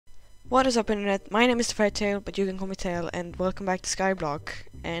What is up, internet? My name is TheFairTale, but you can call me Tail, and welcome back to Skyblock.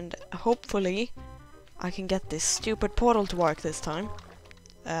 And hopefully I can get this stupid portal to work this time.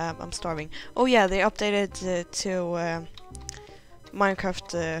 I'm starving. Oh yeah, they updated to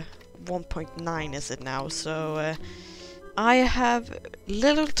Minecraft 1.9 is it now, so I have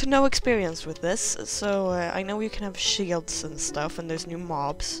little to no experience with this, so I know you can have shields and stuff, and there's new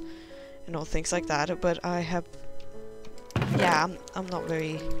mobs and all things like that, but I have... yeah, I'm not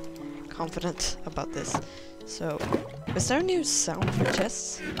very confident about this. So, is there a new sound for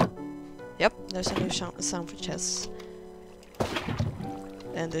chests? Yep, there's a new sound for chests.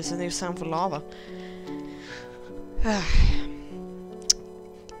 And there's a new sound for lava.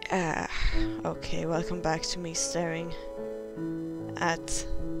 Okay, welcome back to me staring at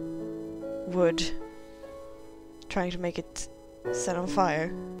wood, trying to make it set on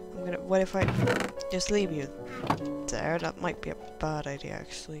fire. What if I just leave you there? That might be a bad idea,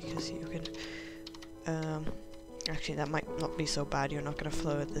 actually, because you can... actually, that might not be so bad. You're not gonna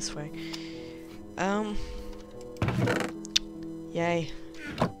flow it this way. Yay.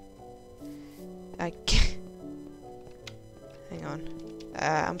 I can't... hang on.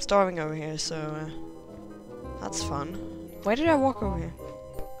 I'm starving over here, so... that's fun. Why did I walk over here?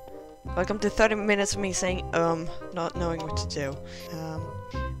 Welcome to 30 minutes of me saying, not knowing what to do.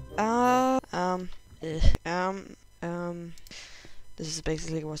 This is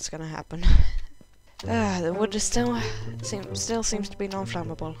basically what's gonna happen. The wood is still seems to be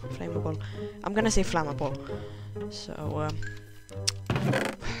non-flammable. Flammable. I'm gonna say flammable. So,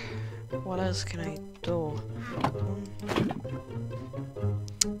 what else can I do?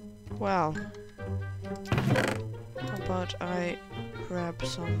 Well, how about I grab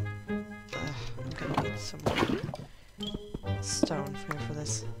some... I'm gonna need some stone for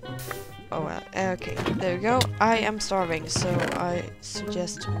this. Oh well, okay, there we go. I am starving, so I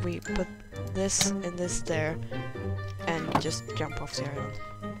suggest we put this and this there and just jump off the island.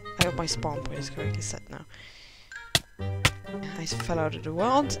 I hope my spawn point is correctly set now. I fell out of the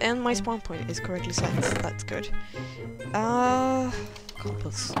world and my spawn point is correctly set, so that's good.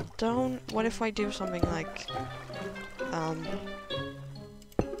 Cobblestone. What if I do something like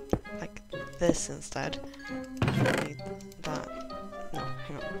this instead? I need that. No,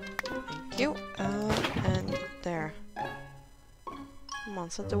 hang on. Thank you. And there. Come on,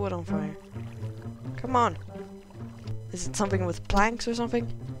 set the wood on fire. Come on. Is it something with planks or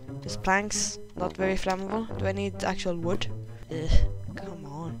something? Is planks not very flammable? Do I need actual wood? Ugh, come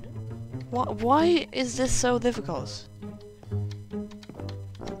on. Why is this so difficult?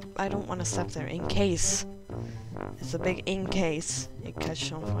 I don't want to step there in case. It's a big in case it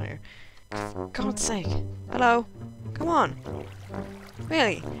catches on fire. For God's sake. Hello. Come on.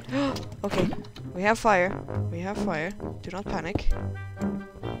 Really? Okay. We have fire. We have fire. Do not panic.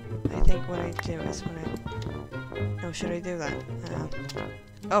 I think what I do is when I... oh, should I do that?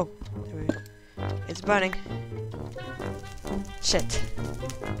 Oh. There we go. It's burning. Shit.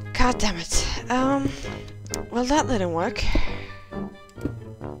 God damn it. Well, that didn't work.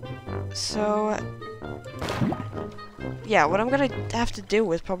 So... yeah, what I'm gonna have to do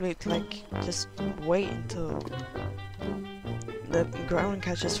is probably, like, just wait until the ground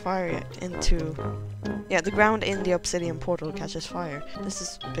catches fire into... yeah, the ground in the obsidian portal catches fire. This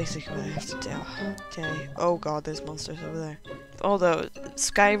is basically what I have to do. Okay. Oh god, there's monsters over there. Although,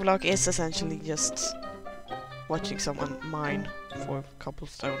 Skyblock is essentially just watching someone mine for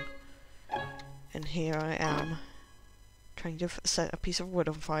cobblestone. And here I am, trying to set a piece of wood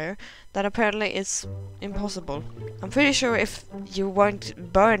on fire. That apparently is impossible. I'm pretty sure if you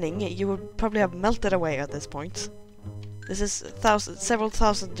weren't burning, you would probably have melted away at this point. This is several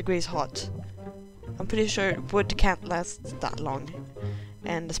thousand degrees hot. I'm pretty sure wood can't last that long.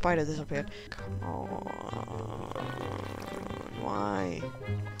 And the spider disappeared. Come on. Why?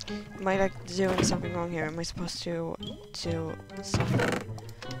 Am I like doing something wrong here? Am I supposed to do something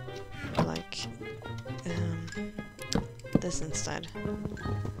like this instead?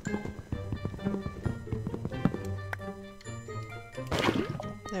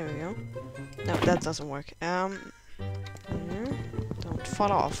 There we go. No, that doesn't work. Don't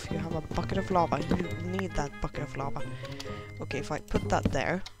fall off. You have a bucket of lava. You need that bucket of lava. Okay, if I put that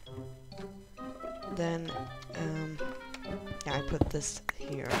there, then yeah, I put this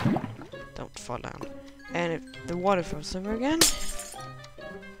here. Don't fall down. And if the water flows over again,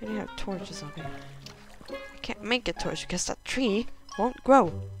 I need to have torch or something. I can't make a torch because that tree won't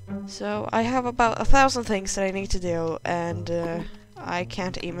grow. So I have about 1,000 things that I need to do, and I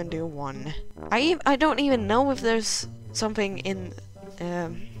can't even do one. I don't even know if there's something in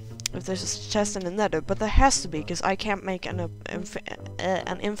if there's a chest in the nether, but there has to be, because I can't make an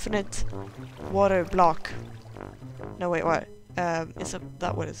infinite water block. No, wait, what? Is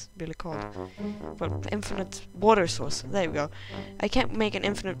that what it's really called? But infinite water source. There we go. I can't make an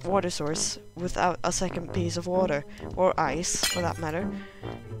infinite water source without a second piece of water. Or ice, for that matter.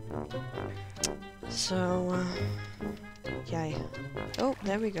 So, yay. Oh,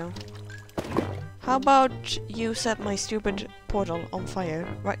 there we go. How about you set my stupid portal on fire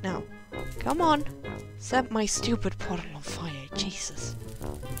right now? Come on! Set my stupid portal on fire, Jesus.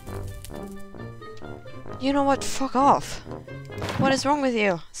 You know what? Fuck off! What is wrong with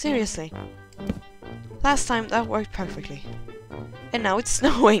you? Seriously. Last time that worked perfectly. And now it's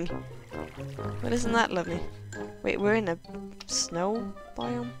snowing! But isn't that lovely? Wait, we're in a snow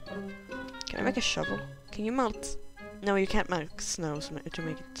biome? Can I make a shovel? Can you melt? No, you can't melt snow to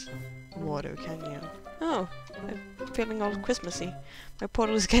make it water, can you? Oh, I'm feeling all Christmassy. My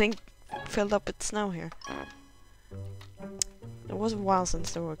portal is getting filled up with snow here. It was a while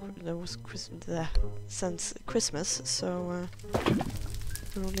since since Christmas, so I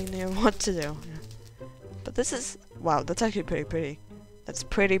don't really know what to do. Yeah. But this is wow. That's actually pretty pretty. That's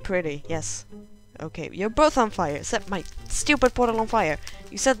pretty, yes. Okay, you're both on fire. Set my stupid portal on fire.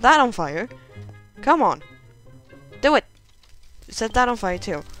 You set that on fire. Come on. Do it. You set that on fire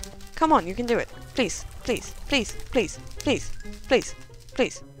too. Come on, you can do it. Please, please, please, please, please, please,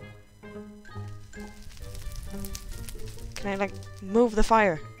 please. Can I, like, move the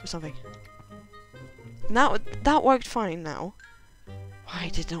fire or something? Now, that worked fine now. Why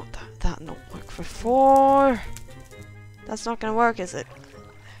did that not work before? That's not gonna work, is it?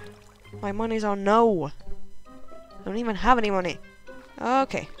 My money's on no. I don't even have any money.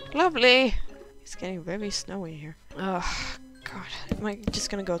 Okay, lovely. It's getting very snowy here. Oh, God. Am I just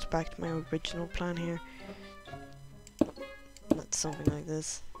gonna go back to my original plan here? Not something like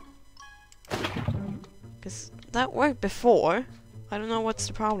this. Because that worked before. I don't know what's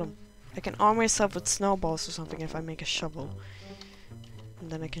the problem. I can arm myself with snowballs or something if I make a shovel. And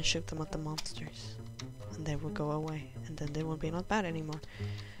then I can shoot them at the monsters. And they will go away. And then they will be not bad anymore.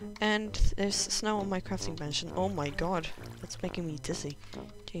 And there's snow on my crafting bench. And oh my god. That's making me dizzy.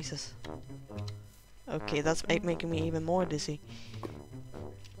 Jesus. Okay, that's making me even more dizzy.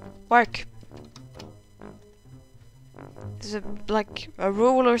 Work! There's like a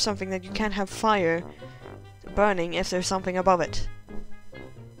rule or something that you can't have fire burning if there's something above it.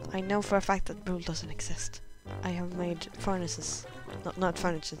 I know for a fact that rule doesn't exist. I have made furnaces. Not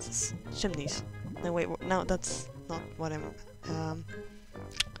furnaces, chimneys. No wait, no, that's not what I'm...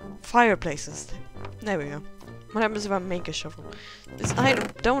 fireplaces. There we go. What happens if I make a shovel? I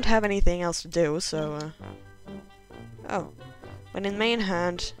don't have anything else to do, so... Oh. When in main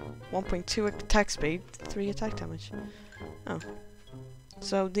hand, 1.2 attack speed, 3 attack damage. Oh.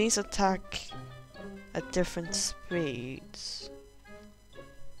 So these attack at different speeds.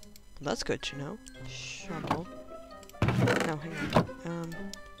 That's good to know. Shovel. No, hang on.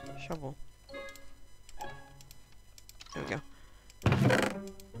 Shovel. There we go.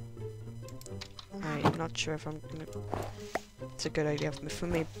 I'm not sure if I'm gonna... It's a good idea for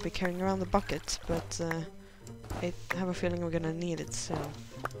me to be carrying around the bucket, but I have a feeling we're gonna need it soon.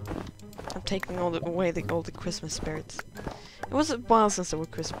 I'm taking away all the Christmas spirits. It was a while since it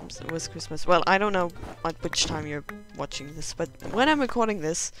was Christmas. Well, I don't know at which time you're watching this, but when I'm recording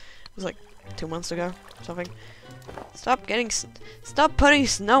this, it was like 2 months ago, or something. Stop putting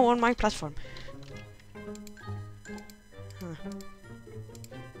snow on my platform. Huh.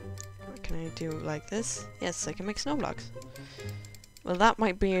 What can I do like this? Yes, I can make snow blocks. Well, that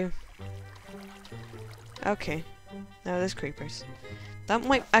might be... Okay. Now there's creepers. That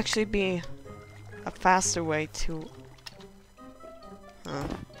might actually be a faster way to...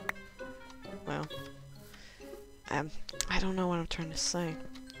 Well... I don't know what I'm trying to say.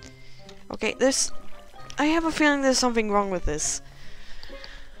 Okay, I have a feeling there's something wrong with this.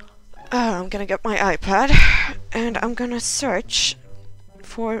 I'm gonna get my iPad, and I'm gonna search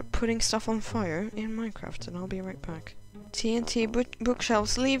for putting stuff on fire in Minecraft, and I'll be right back. TNT,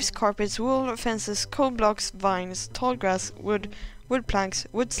 bookshelves, leaves, carpets, wool, fences, coal blocks, vines, tall grass, wood planks,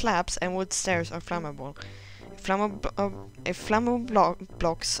 wood slabs, and wood stairs are flammable. If flammable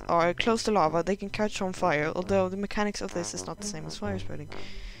blocks are close to lava, they can catch on fire, although the mechanics of this is not the same as fire spreading.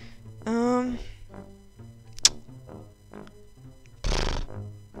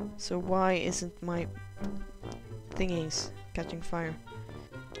 So why isn't my thingies catching fire?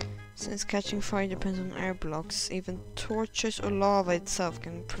 Since catching fire depends on air blocks, even torches or lava itself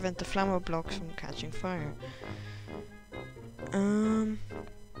can prevent the flammable blocks from catching fire.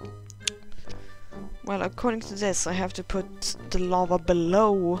 Well, according to this, I have to put the lava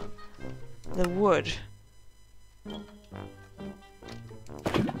below the wood.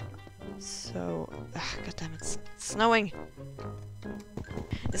 So, god damn it, it's snowing.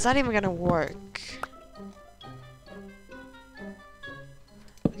 Is that even gonna work?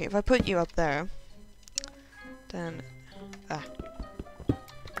 Okay, if I put you up there, then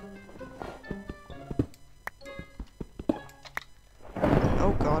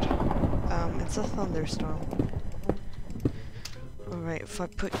oh god. It's a thunderstorm. Alright, if I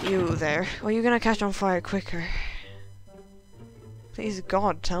put you there, well, you're gonna catch on fire quicker. Please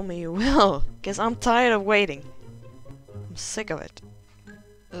God, tell me you will, because I'm tired of waiting. I'm sick of it.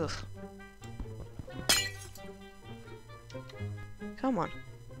 Ugh. Come on.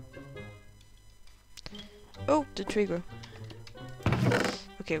 Oh, the tree grew.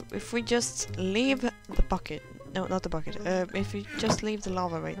 Okay, if we just leave the bucket... No, not the bucket. If we just leave the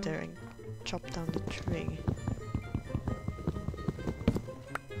lava right there and chop down the tree.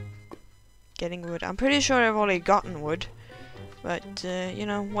 Getting wood. I'm pretty sure I've already gotten wood. But, you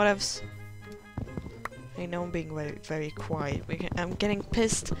know, whatevs. I know I'm being very, very quiet. I'm getting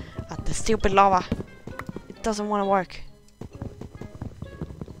pissed at the stupid lava. It doesn't want to work.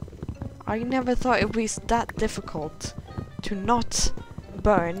 I never thought it would be that difficult to not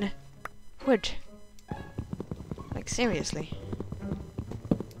burn wood. Like, seriously.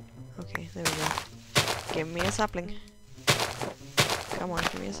 Okay, there we go. Give me a sapling. Come on,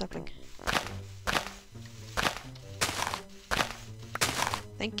 give me a sapling.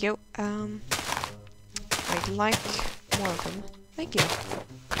 Thank you. I'd like more of them. Thank you.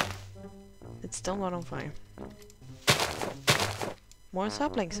 It's still not on fire. More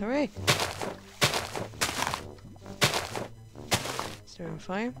saplings, hooray! Is there on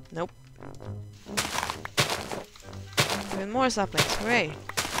fire? Nope. Even more saplings, hooray!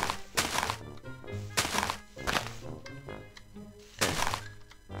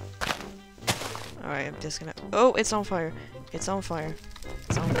 Alright, I'm just gonna... Oh, it's on fire! It's on fire.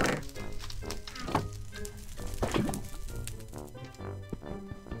 It's on fire.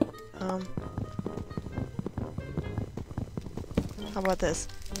 How about this?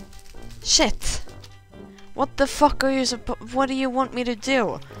 Shit! What the fuck are you what do you want me to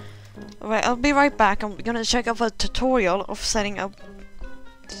do? Alright, I'll be right back. I'm gonna check out a tutorial of setting up...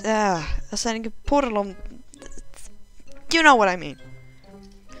 setting a portal on... You know what I mean.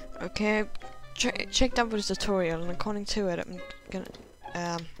 Okay, checked out the tutorial, and according to it, I'm gonna...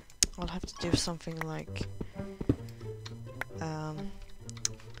 I'll have to do something like...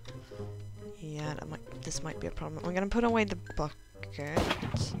 yeah, this might be a problem. I'm gonna put away the bucket.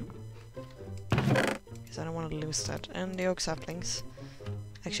 Because I don't want to lose that. And the oak saplings.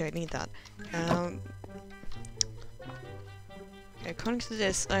 Actually, I need that. According to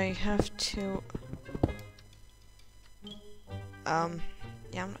this, I have to...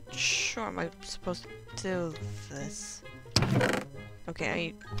 yeah, I'm not sure. Am I supposed to do this?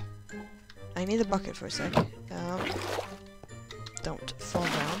 Okay, I need a bucket for a sec. Don't fall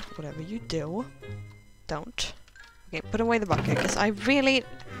down. Whatever you do, don't. Okay, put away the bucket, because I really,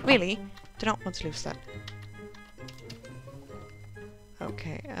 really do not want to lose that.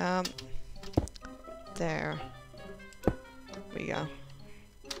 Okay, there we go.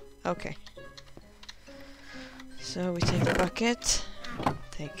 Okay. So we take the bucket,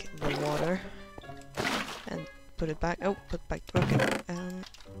 take the water, and put it back. Oh, put back the bucket.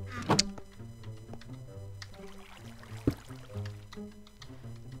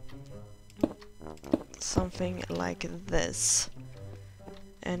 Something like this.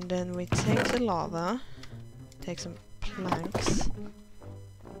 And then we take the lava, take some planks,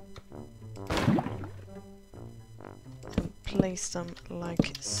 and place them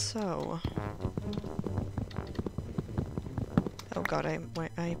like so. Oh god,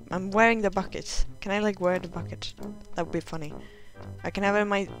 I'm wearing the bucket. Can I like wear the bucket? That would be funny. I can have it in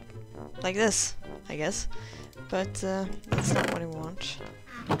my... like this, I guess. But that's not what I want.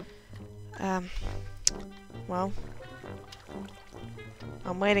 Well,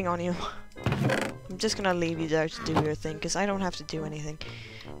 I'm waiting on you. I'm just gonna leave you there to do your thing, because I don't have to do anything.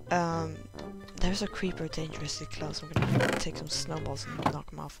 There's a creeper dangerously close. I'm gonna take some snowballs and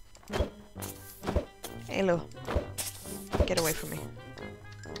knock him off. Hello. Get away from me.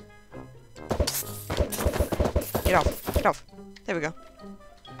 Get off. Get off. There we go.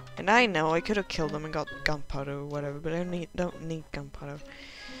 And I know I could have killed them and got gunpowder or whatever, but I don't need gunpowder.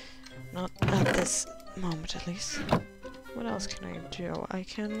 Not at this moment, at least. What else can I do? I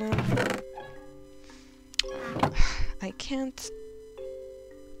can... I can't...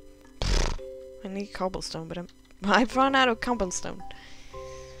 I need cobblestone, but I've run out of cobblestone.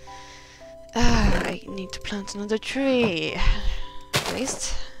 I need to plant another tree. At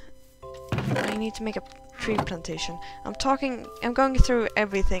least. I need to make a tree plantation. I'm going through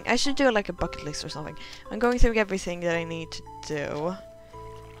everything. I should do like a bucket list or something. I'm going through everything that I need to do.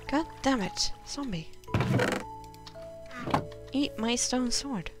 God damn it, zombie. Eat my stone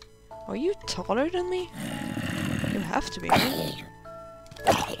sword. Are you taller than me? You have to be, right?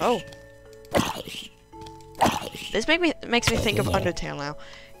 Oh. This makes me think of Undertale now.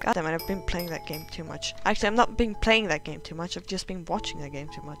 God damn it, I've been playing that game too much. Actually, I'm not been playing that game too much, I've just been watching that game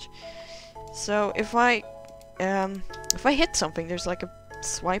too much. So, if I hit something, there's like a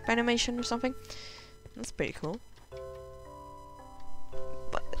swipe animation or something. That's pretty cool.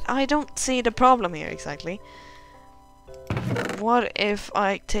 But I don't see the problem here, exactly. What if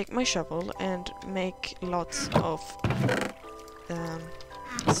I take my shovel and make lots of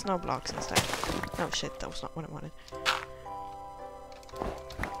snow blocks instead? Oh shit, that was not what I wanted.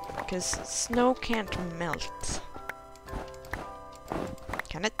 Because snow can't melt.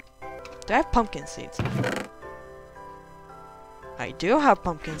 Can it? Do I have pumpkin seeds? I do have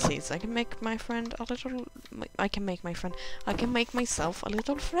pumpkin seeds. I can make my friend a little... I can make myself a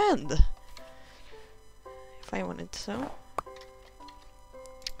little friend. If I wanted so.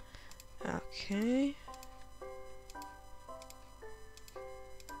 Okay.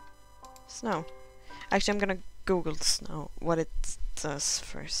 Snow. Actually, I'm gonna Google snow, what it does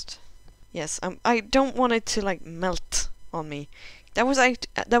first. Yes, I don't want it to like melt on me. That would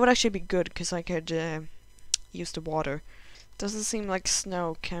actually be good because I could use the water. Doesn't seem like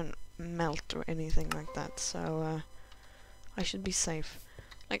snow can melt or anything like that, so I should be safe.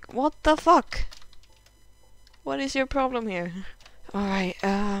 Like, what the fuck? What is your problem here? Alright,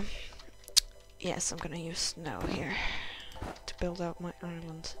 yes, I'm gonna use snow here to build out my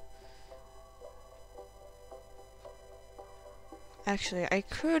island. Actually, I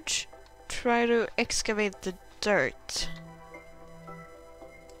could try to excavate the dirt.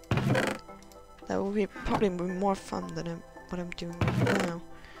 That would be probably more fun than what I'm doing right now.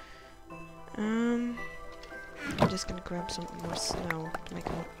 I'm just gonna grab some more snow to make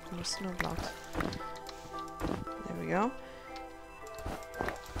more snow blocks. There we go.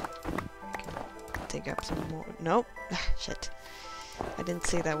 Dig up some more. Nope. Shit. I didn't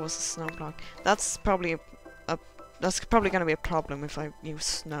see that was a snow block. That's probably gonna be a problem if I use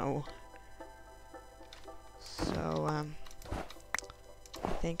snow. So I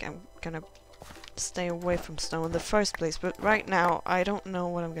think I'm gonna stay away from snow in the first place, but right now I don't know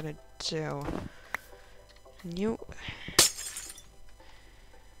what I'm gonna do.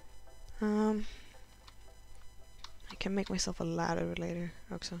 I can make myself a ladder later.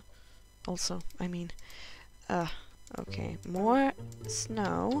 Also, I mean, okay, more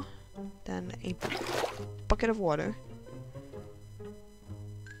snow, then a bucket of water,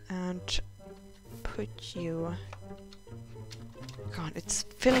 and put you. God, it's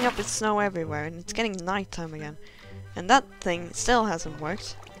filling up with snow everywhere, and it's getting nighttime again, and that thing still hasn't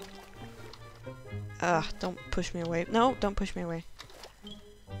worked. Don't push me away. No, don't push me away.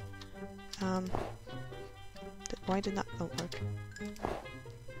 Why did that not work?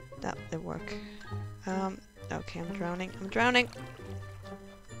 That did work. Okay, I'm drowning. I'm drowning!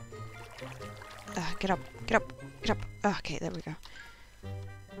 Get up! Get up! Get up! Okay, there we go.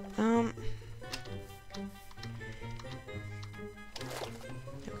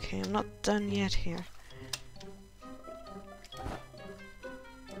 Okay, I'm not done yet here.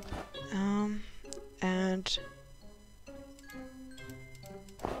 And...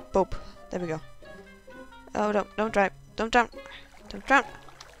 boop. There we go. Oh, don't drive. Don't drown. Don't drown.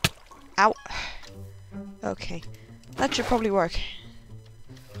 Ow. Okay. That should probably work.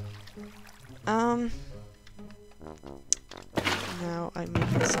 Now I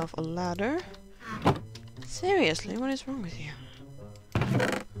make myself a ladder. Seriously, what is wrong with you?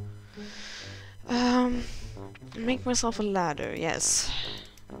 Make myself a ladder, yes.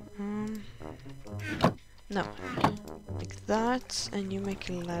 No. Like that, and you make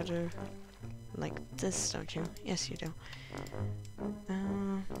a ladder like this, don't you? Yes, you do.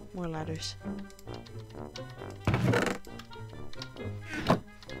 More ladders.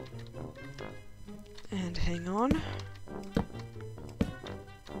 And hang on.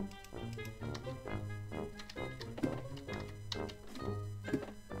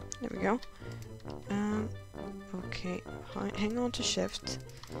 There we go. Okay, hang on to shift.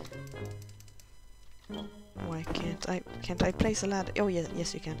 Why can't I place a ladder? Oh yeah,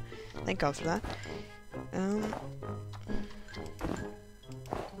 yes you can. Thank God for that.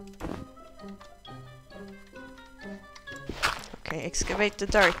 Okay, excavate the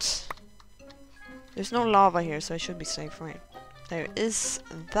dirt. There's no lava here, so I should be safe, right? There is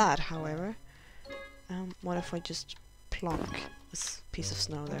that, however. What if I just plonk this piece of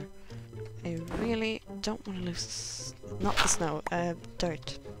snow there. I really don't want to lose... not the snow,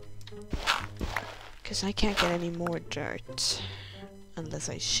 dirt. Because I can't get any more dirt unless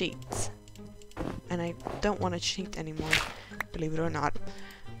I cheat. And I don't want to cheat anymore, believe it or not.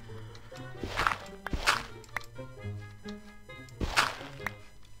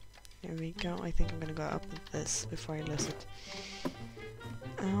 There we go. I think I'm gonna go up with this before I lose it.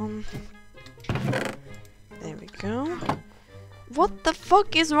 There we go. What the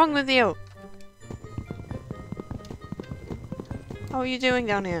fuck is wrong with you? How are you doing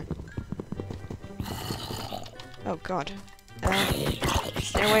down here? Oh god.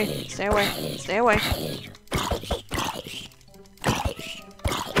 Stay away, stay away, stay away.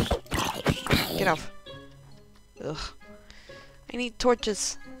 Get off. Ugh. I need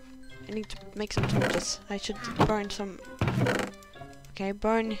torches. I need to make some torches. I should burn some... Okay,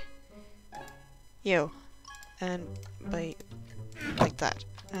 burn... you. And by... like that.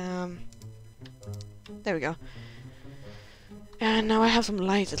 There we go. And now I have some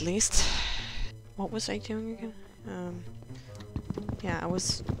light at least. What was I doing again? Yeah, I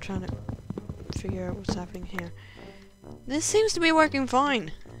was trying to figure out what's happening here. This seems to be working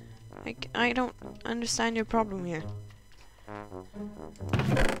fine. Like, I don't understand your problem here.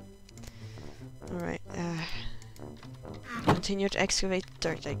 Alright, continue to excavate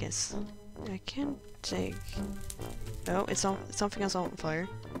dirt, I guess. I can dig... Oh, it's on... something else on fire.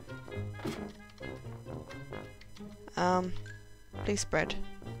 Please spread.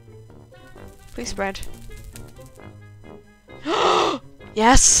 Please spread.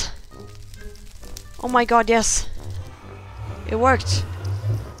 Yes! Oh my god, yes! It worked!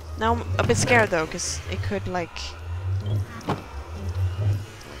 Now I'm a bit scared though, because it could like...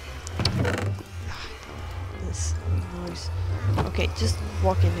 this noise. Okay, just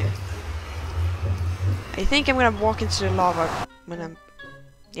walk in here. I think I'm gonna walk into the lava when I'm...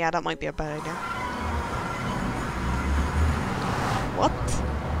 yeah, that might be a bad idea. What?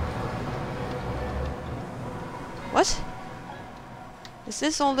 What? Is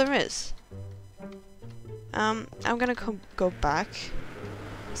this all there is? I'm gonna go back.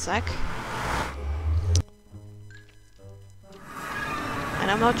 A sec.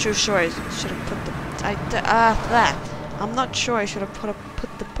 And I'm not too sure I should have put the... I'm not sure I should have put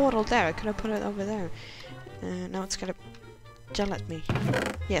the portal there. I could have put it over there. Now it's gonna gel at me.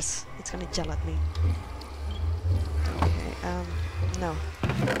 Yes, it's gonna gel at me. Okay, no.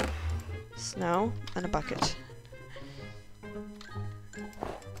 Snow and a bucket.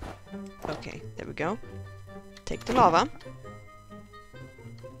 Okay, there we go. Take the lava.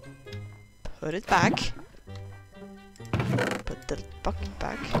 Put it back. Put the bucket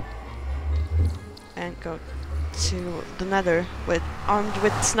back. And go to the nether with armed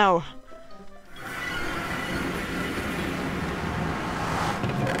with snow.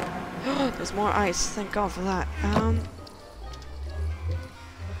 There's more ice, thank god for that.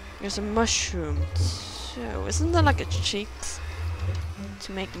 There's a mushroom too. Isn't that like a cheat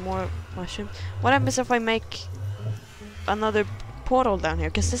to make more mushroom? What happens if I make another portal down here?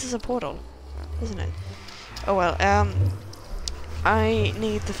 Because this is a portal, isn't it? Oh well, I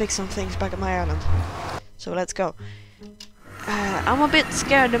need to fix some things back at my island. So let's go. I'm a bit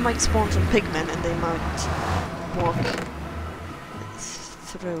scared they might spawn some pigmen and they might walk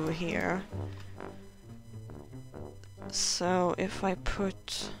through here. So if I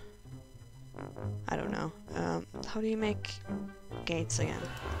put... I don't know. How do you make gates again?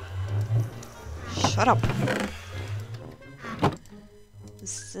 Shut up!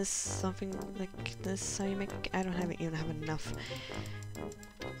 Is this something like this? How you make... I don't even have enough.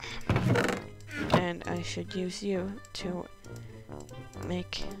 And I should use you to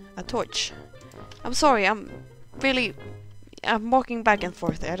make a torch. I'm sorry, I'm walking back and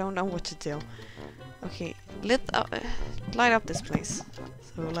forth. I don't know what to do. Okay, light up this place.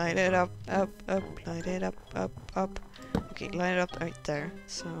 So light it up, light it up. Okay, light it up right there.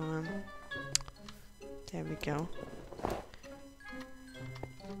 So there we go.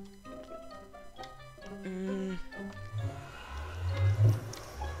 We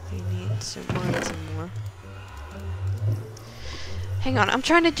need to mine some more. Hang on, I'm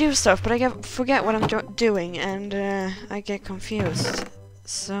trying to do stuff, but I forget what I'm doing, and I get confused.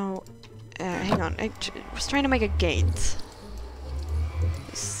 So, hang on, I was trying to make a gate.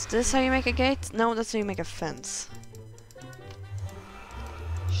 Is this how you make a gate? No, that's how you make a fence.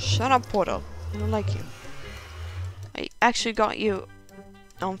 Shut up, portal. I don't like you. I actually got you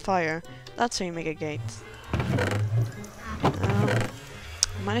on fire. That's how you make a gate. I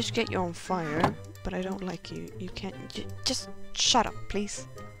managed to get you on fire, but I don't like you. You can't... just shut up, please.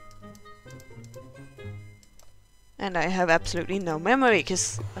 And I have absolutely no memory,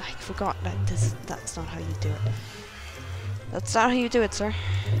 because I forgot that that's not how you do it. That's not how you do it, sir.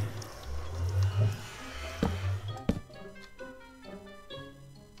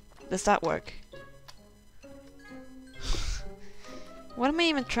 Does that work? What am I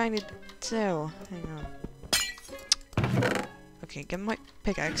even trying to do? Hang on. Okay, get my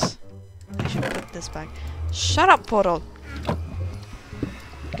pickaxe. I should put this back. Shut up, Portal!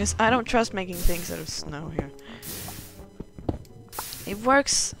 Because I don't trust making things out of snow here. It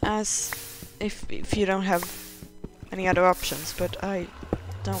works as if you don't have any other options, but I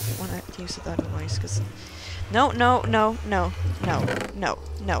don't want to use it otherwise, because... No, no, no, no, no, no,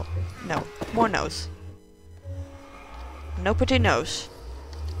 no, no. More no's. Nobody knows.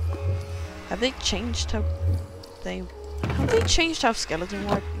 Have they changed how they... Have they changed how skeleton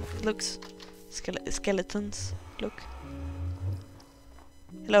work looks? Skeletons look?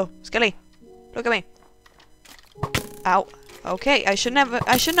 Hello, Skelly! Look at me! Ow. Okay, I shouldn't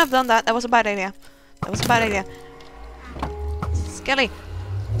have done that. That was a bad idea. That was a bad idea. Skelly!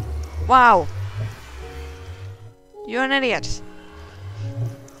 Wow! You're an idiot.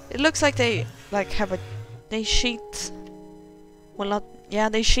 It looks like they have a... They sheet... Well, not... Yeah,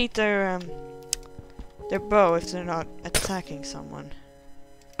 they sheet their bow if they're not attacking someone.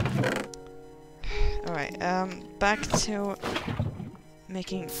 Alright, back to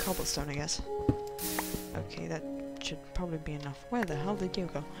making cobblestone, I guess. Okay, that should probably be enough. Where the hell did you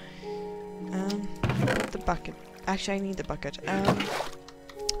go? Put the bucket. Actually, I need the bucket.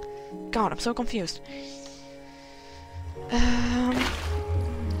 God, I'm so confused.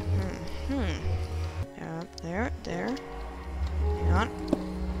 Yeah, there. Hang on.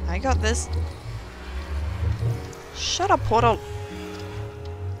 I got this. Shut up, Portal!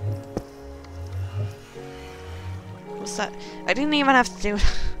 What's that? I didn't even have to do it.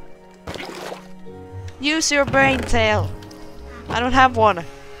 Use your brain, Tail! I don't have one.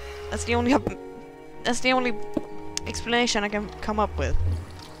 That's the only explanation I can come up with.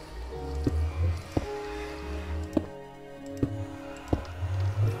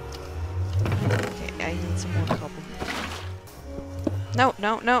 Okay, I need some more cobble. No,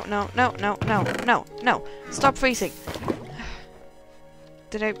 no, no, no, no, no, no, no, no! Stop freezing!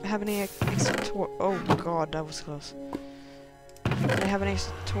 Did I have any extra oh god, that was close. Did I have any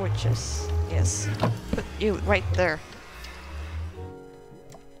extra torches? Yes. Put you right there.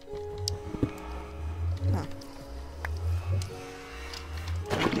 Huh.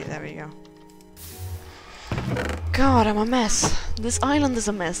 Okay, there we go. God, I'm a mess. This island is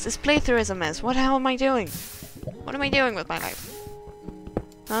a mess. This playthrough is a mess. What the hell am I doing? What am I doing with my life?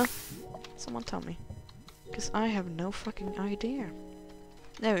 Huh? Someone tell me. Because I have no fucking idea.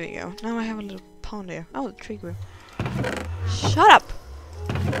 There we go. Now I have a little pond here. Oh, the tree grew. Shut up!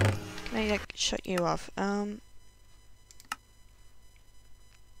 Can I, like, shut you off?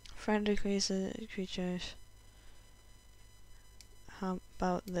 Friend decreases creatures. How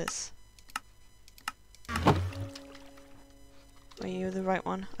about this? Are you the right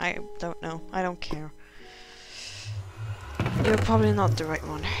one? I don't know. I don't care. You're probably not the right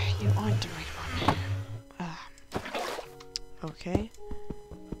one. You aren't the right one. Okay.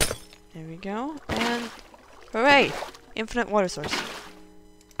 There we go. And... Hooray! Infinite water source.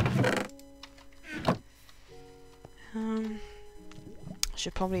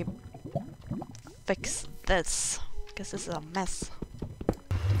 Should probably fix this, because this is a mess.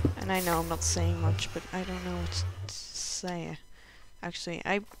 And I know I'm not saying much, but I don't know what to say. Actually,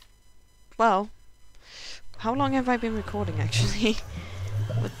 well, how long have I been recording, actually?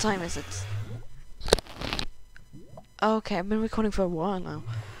 What time is it? Okay, I've been recording for a while now.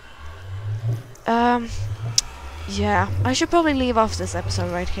 Yeah, I should probably leave off this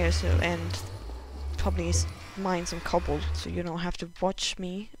episode right here, so, and probably mine some cobble, so you don't have to watch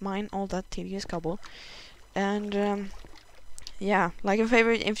me mine all that tedious cobble. And, yeah, like and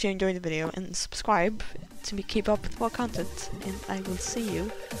favorite if you enjoyed the video, and subscribe to keep up with more content, and I will see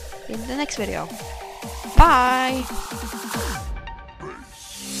you in the next video. Bye!